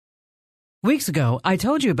Weeks ago, I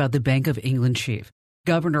told you about the Bank of England chief,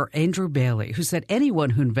 Governor Andrew Bailey, who said anyone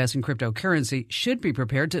who invests in cryptocurrency should be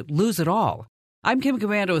prepared to lose it all. I'm Kim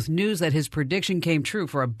Komando with news that his prediction came true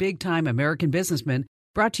for a big-time American businessman,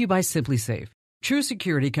 brought to you by SimpliSafe. True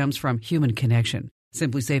security comes from human connection.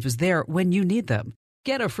 SimpliSafe is there when you need them.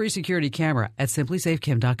 Get a free security camera at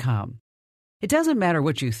simplysafekim.com. It doesn't matter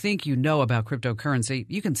what you think you know about cryptocurrency,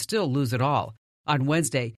 you can still lose it all. On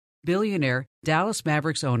Wednesday, billionaire, Dallas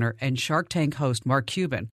Mavericks owner, and Shark Tank host Mark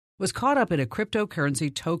Cuban was caught up in a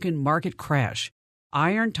cryptocurrency token market crash.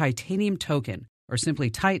 Iron Titanium token, or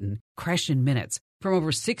simply Titan, crashed in minutes from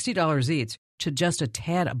over $60 each to just a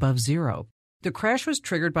tad above zero. The crash was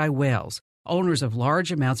triggered by whales, owners of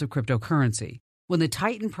large amounts of cryptocurrency. When the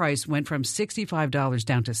Titan price went from $65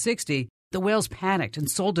 down to $60, the whales panicked and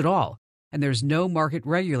sold it all, and there's no market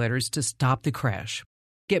regulators to stop the crash.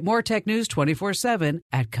 Get more tech news 24/7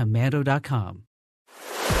 at Komando.com.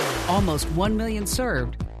 Almost 1 million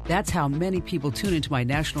served. That's how many people tune into my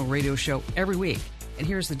national radio show every week. And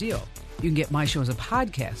here's the deal. You can get my show as a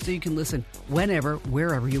podcast, so you can listen whenever,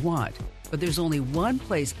 wherever you want. But there's only one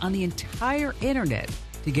place on the entire internet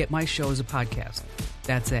to get my show as a podcast.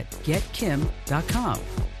 That's at GetKim.com.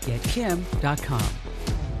 GetKim.com.